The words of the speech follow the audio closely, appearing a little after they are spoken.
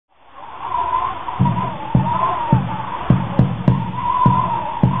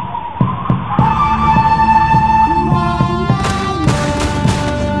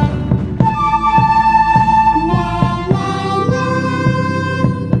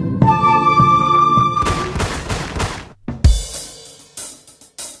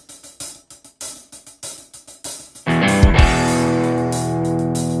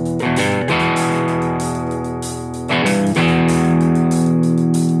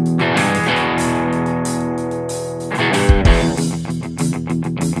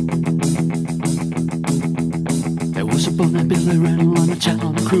and Billy Randall and the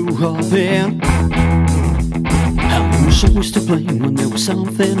town crew of in. And he was always to blame when there was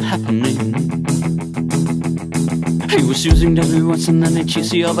something happening. He was using Debbie Watson and then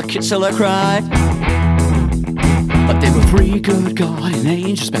cheesy other kids till I cried. But they were three good guardian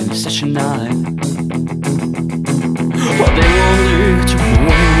angels spent the session night. What they wanted to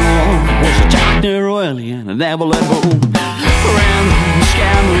win was a Jack Royally and a never let home. Random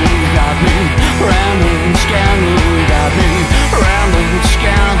scandal got me, random scandal got me, random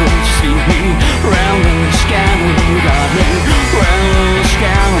scandal just leave me, random scandal got me, random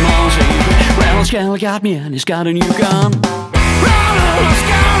scandal save me, random scandal got me and he's got a new gun. Random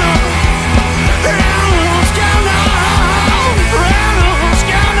scandal, random scandal, random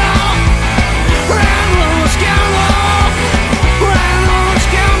scandal, random scandal, random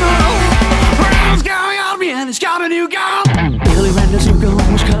scandal, random scandal got me and he's got a new gun. Billy Randall's new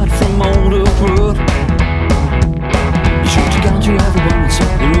gun was cut from older wood. He shot a gun to everyone and saw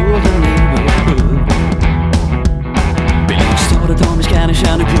the rule of the neighborhood. Billy started on his Spanish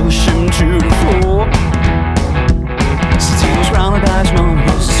and he pushed him to the floor. Since he was surrounded by his mom, he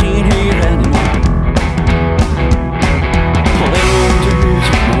wasn't seen here anymore. Well, they won't do it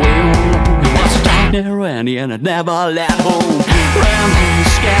the way he wanted. He was a dark narrow and he had never let home. Random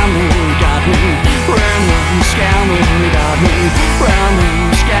scandal got me, random scandal got me,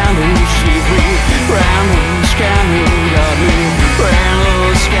 random scandal saved me, random scandal got me,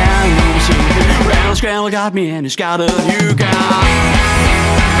 random scandal saved me, random scandal got me and he's got a new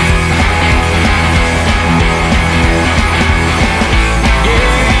guy.